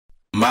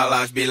My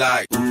life be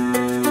like, ooh,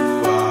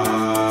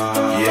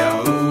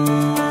 yeah,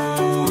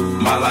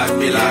 ooh. My life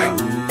be like,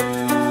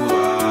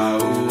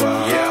 ooh,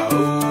 yeah,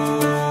 ooh.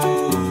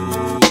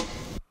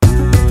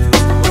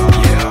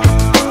 Yeah,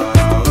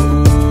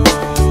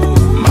 ooh.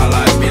 My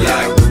life be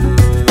like,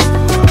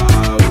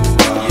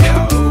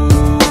 yeah, ooh.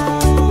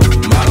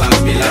 My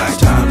life be like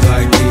times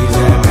like these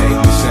that make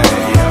me say,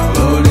 yeah,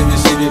 Lord, if you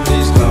see me,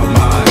 please come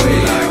my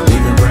way. Like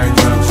leaving brain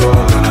control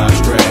when I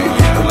stray.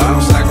 Yeah, well,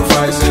 I'm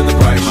sacrificing the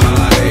price you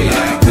pay.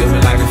 Like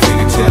living like a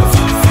figure tale.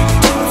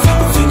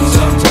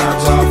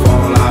 Sometimes I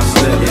fall, I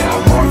slip. Yeah, I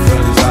walk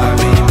feelings, I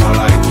mean more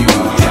like you.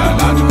 Try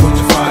not to put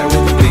your fire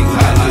with the things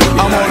I do.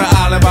 I'm on an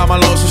island by my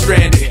lonesome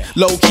stranded.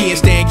 Low key and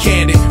staying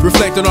candid.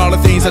 Reflect on all the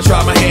things I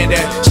try my hand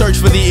at. Search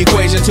for the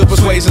equation to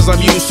persuasions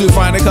I'm used to.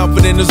 Finding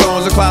comfort in the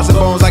zones of closet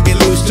bones I get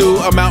loose to.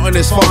 A mountain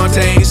is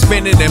Fontaine.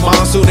 Spinning in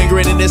monsoon and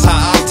grinning this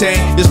high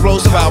octane.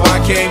 Explosive how I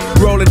came.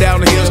 Rolling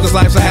down the hills cause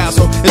life's a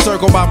hassle.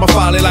 Encircled by my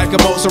folly like a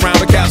moat around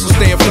the castle.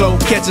 Stay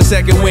afloat. Catch a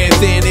second wind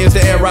thin is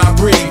the air I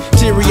breathe.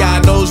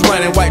 Teary-eyed nose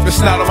running. Wipe the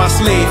snot on my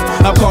sleeve.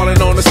 I'm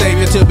calling on the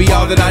Savior to be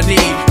all that I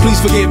need. Please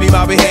forgive me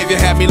my behavior.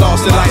 Had me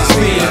lost in light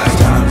speed.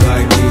 Times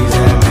like these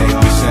that make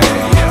me say,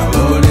 yeah,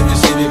 Lord, if you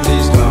see me,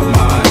 please come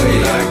my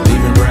way. Like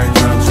leaving brain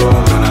control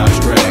when I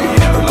stray.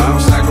 Yeah, well, I'm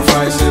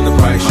sacrificing the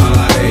price you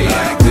pay.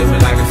 Like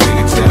living like a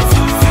figure tale.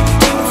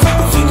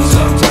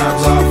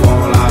 Sometimes I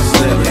fall, I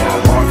slip. Yeah, I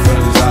walk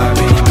feelings, I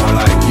mean more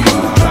like you.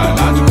 Try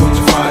not to put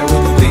your fire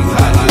with the things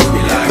I do.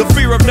 Like the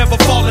fear of never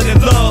falling in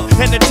love,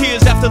 and the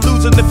tears after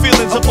losing the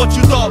feelings of what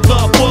you thought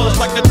love was.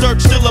 Like the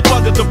dirt still up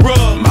under the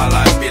rug. My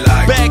life be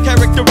like bad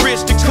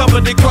characteristics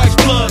covered in Christ's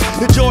blood.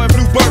 The joy of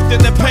new birth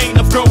and the pain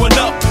of growing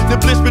up. The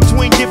bliss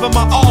between giving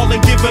my all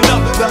and giving up.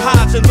 The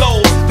highs and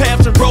lows,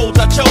 paths and roads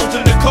I chose.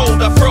 In the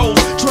cold I froze,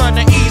 trying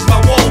to ease my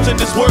woes in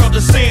this world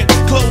of sin.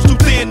 Clothes too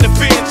thin to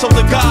fit, so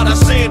the God I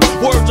send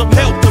words of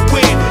help to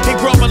win. And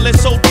grumbling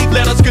so deep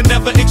letters can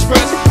never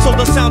express. So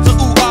the sounds of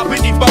ooh-ah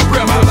beneath my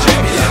breath will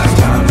check.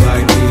 Times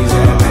like these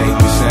that make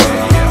me say,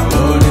 yeah,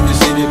 Lord, if you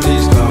see me,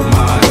 please come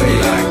my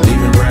way. Like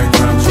leaving brain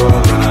control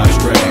when I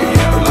stray.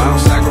 Yeah, well, I'm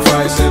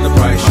sacrificing the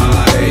price you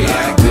pay.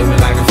 Like living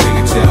like a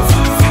figure tale.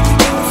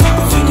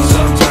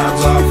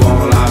 Sometimes I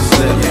fall, I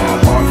slip. Yeah, I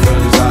walk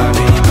feelings, I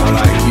mean more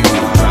like you.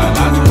 Try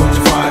not to put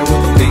your fire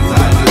with the things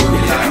I do.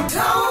 Like,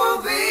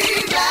 don't be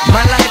like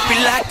my life be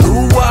like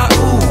ooh-ah,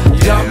 ooh,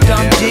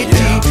 dum-dum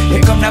ditty.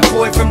 Here come that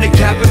boy from the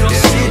capital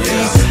city.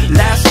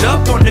 Last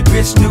up on the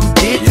grits, new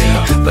ditty.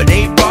 But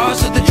 8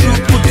 bars of the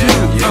truth will do.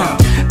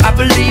 I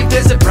believe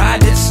there's a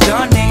bride that's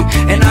stunning,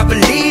 and I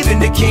believe in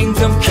the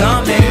kingdom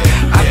coming.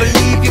 I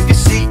believe if you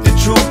seek the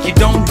truth, you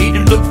don't need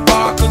to look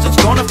far, cause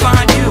it's gonna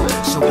find you.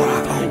 So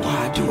why, oh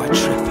why do I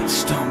trip and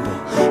stumble?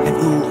 And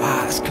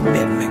ooh-ah's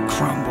commitment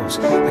crumbles.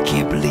 I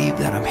can't believe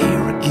that I'm here